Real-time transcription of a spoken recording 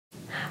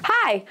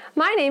Hi,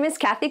 my name is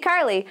Kathy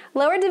Carley,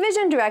 Lower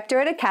Division Director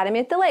at Academy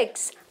at the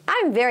Lakes.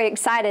 I'm very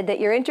excited that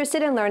you're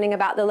interested in learning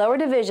about the Lower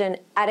Division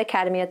at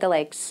Academy at the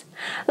Lakes.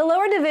 The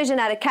Lower Division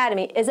at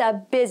Academy is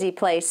a busy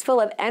place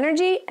full of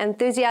energy,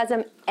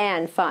 enthusiasm,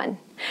 and fun.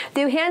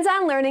 Through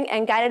hands-on learning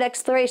and guided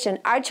exploration,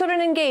 our children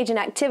engage in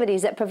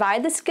activities that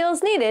provide the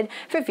skills needed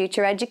for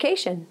future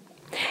education.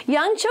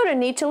 Young children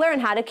need to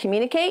learn how to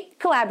communicate,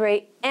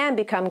 collaborate, and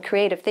become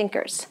creative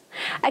thinkers.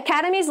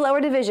 Academy's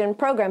Lower Division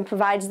program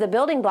provides the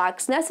building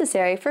blocks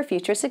necessary for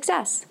future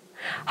success.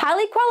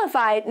 Highly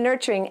qualified,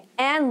 nurturing,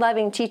 and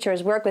loving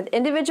teachers work with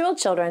individual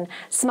children,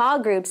 small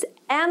groups,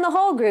 and the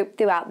whole group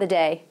throughout the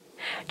day.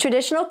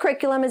 Traditional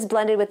curriculum is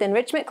blended with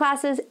enrichment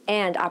classes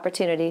and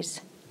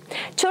opportunities.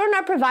 Children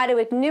are provided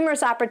with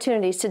numerous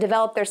opportunities to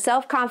develop their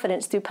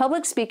self-confidence through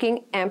public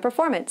speaking and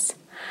performance.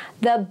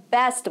 The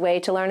best way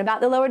to learn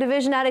about the Lower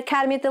Division at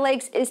Academy at the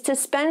Lakes is to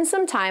spend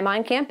some time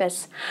on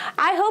campus.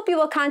 I hope you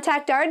will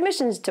contact our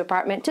admissions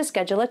department to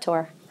schedule a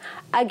tour.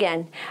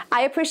 Again,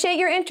 I appreciate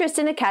your interest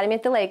in Academy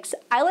at the Lakes.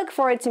 I look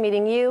forward to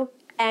meeting you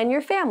and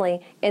your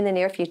family in the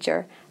near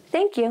future.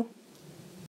 Thank you.